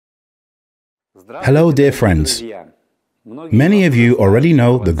Hello, dear friends. Many of you already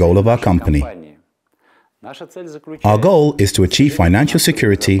know the goal of our company. Our goal is to achieve financial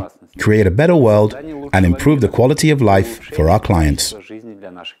security, create a better world, and improve the quality of life for our clients.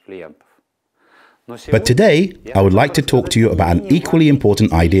 But today, I would like to talk to you about an equally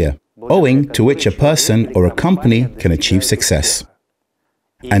important idea, owing to which a person or a company can achieve success.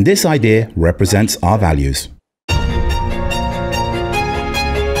 And this idea represents our values.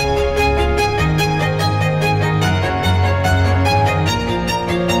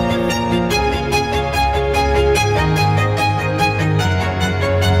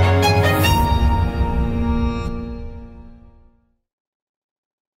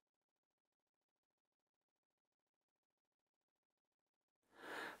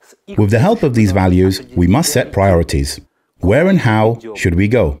 With the help of these values, we must set priorities. Where and how should we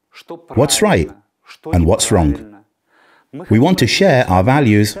go? What's right and what's wrong? We want to share our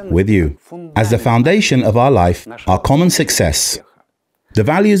values with you. As the foundation of our life, our common success, the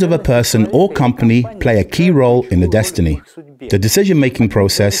values of a person or company play a key role in the destiny, the decision-making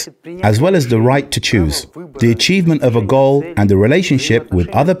process, as well as the right to choose. The achievement of a goal and the relationship with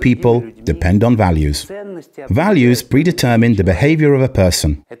other people depend on values. Values predetermine the behavior of a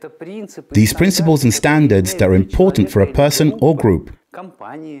person. These principles and standards that are important for a person or group.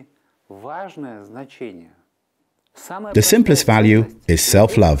 The simplest value is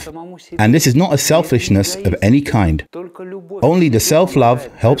self-love. And this is not a selfishness of any kind. Only the self-love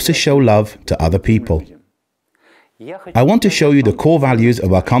helps to show love to other people. I want to show you the core values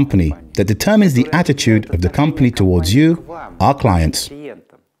of our company that determines the attitude of the company towards you, our clients.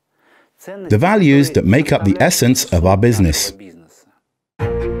 The values that make up the essence of our business.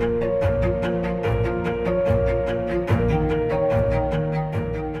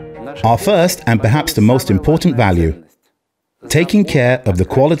 Our first and perhaps the most important value, taking care of the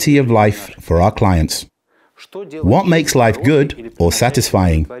quality of life for our clients. What makes life good or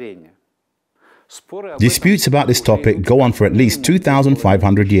satisfying? Disputes about this topic go on for at least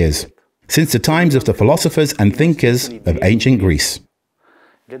 2,500 years, since the times of the philosophers and thinkers of ancient Greece.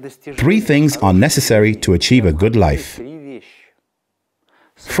 Three things are necessary to achieve a good life.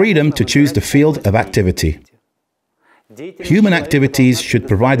 Freedom to choose the field of activity. Human activities should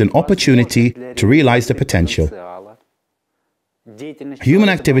provide an opportunity to realize the potential. Human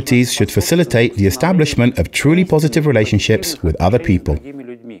activities should facilitate the establishment of truly positive relationships with other people.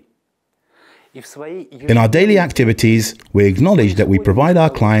 In our daily activities, we acknowledge that we provide our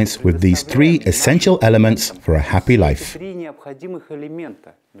clients with these three essential elements for a happy life.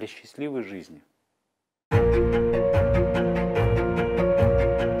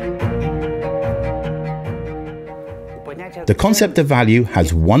 The concept of value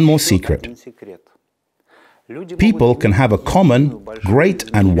has one more secret. People can have a common, great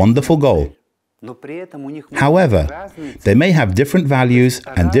and wonderful goal. However, they may have different values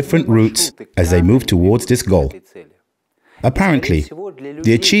and different routes as they move towards this goal. Apparently,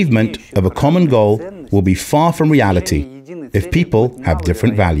 the achievement of a common goal will be far from reality if people have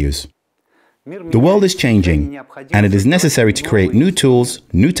different values. The world is changing, and it is necessary to create new tools,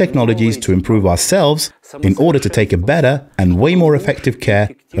 new technologies to improve ourselves in order to take a better and way more effective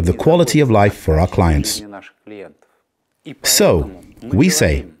care of the quality of life for our clients. So, we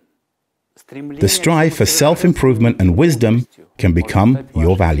say, the strive for self-improvement and wisdom can become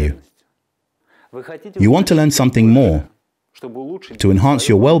your value. You want to learn something more, to enhance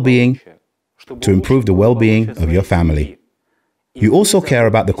your well-being, to improve the well-being of your family. You also care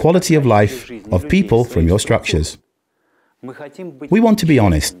about the quality of life of people from your structures. We want to be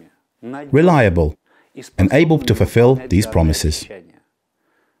honest, reliable, and able to fulfill these promises.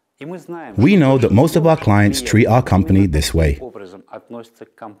 We know that most of our clients treat our company this way.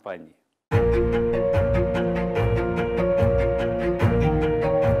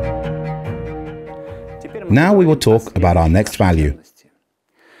 Now we will talk about our next value.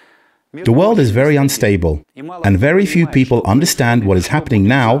 The world is very unstable, and very few people understand what is happening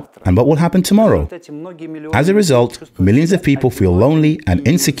now and what will happen tomorrow. As a result, millions of people feel lonely and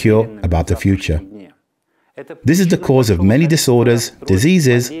insecure about the future. This is the cause of many disorders,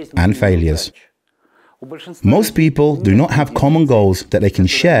 diseases, and failures. Most people do not have common goals that they can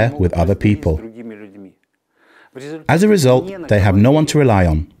share with other people. As a result, they have no one to rely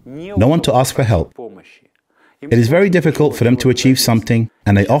on, no one to ask for help. It is very difficult for them to achieve something,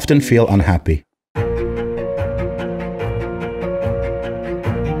 and they often feel unhappy.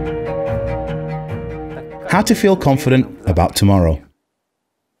 How to feel confident about tomorrow?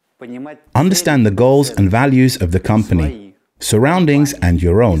 Understand the goals and values of the company, surroundings, and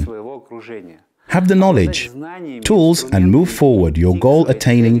your own. Have the knowledge, tools, and move forward your goal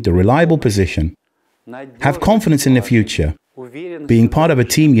attaining the reliable position. Have confidence in the future, being part of a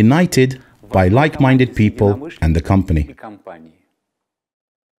team united by like-minded people and the company.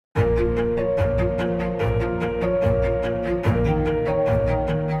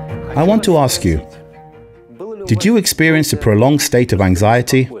 I want to ask you, did you experience a prolonged state of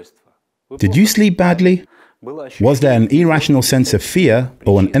anxiety? Did you sleep badly? Was there an irrational sense of fear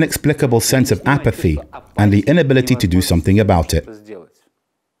or an inexplicable sense of apathy and the inability to do something about it?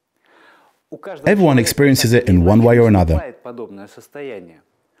 Everyone experiences it in one way or another.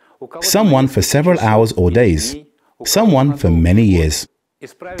 Someone for several hours or days, someone for many years.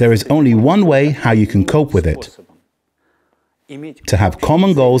 There is only one way how you can cope with it: to have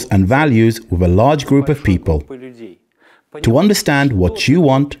common goals and values with a large group of people, to understand what you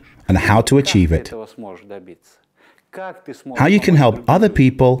want and how to achieve it, how you can help other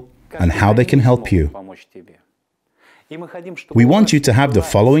people and how they can help you. We want you to have the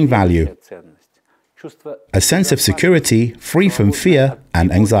following value: a sense of security free from fear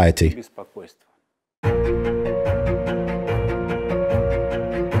and anxiety.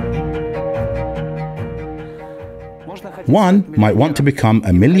 One might want to become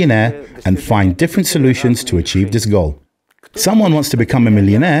a millionaire and find different solutions to achieve this goal. Someone wants to become a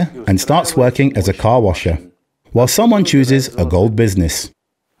millionaire and starts working as a car washer, while someone chooses a gold business.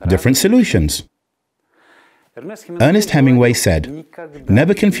 Different solutions. Ernest Hemingway said,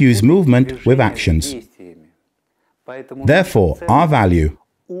 "Never confuse movement with actions." Therefore, our value: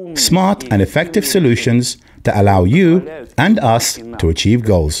 smart and effective solutions that allow you and us to achieve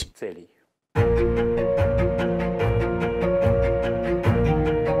goals.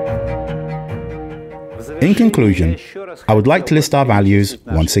 In conclusion, I would like to list our values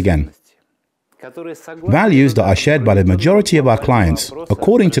once again. Values that are shared by the majority of our clients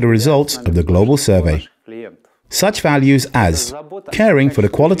according to the results of the global survey. Such values as caring for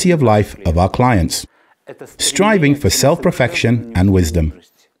the quality of life of our clients, striving for self-perfection and wisdom,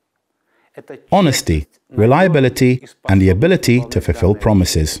 honesty, reliability, and the ability to fulfill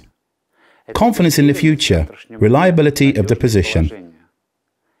promises, confidence in the future, reliability of the position,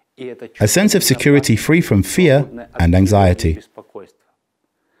 a sense of security free from fear and anxiety,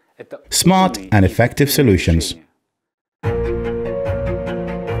 smart and effective solutions.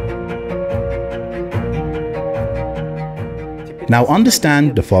 Now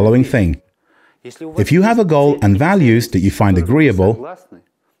understand the following thing. If you have a goal and values that you find agreeable,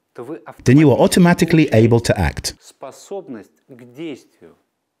 then you are automatically able to act.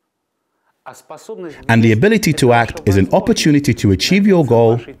 And the ability to act is an opportunity to achieve your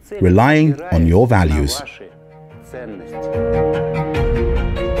goal, relying on your values.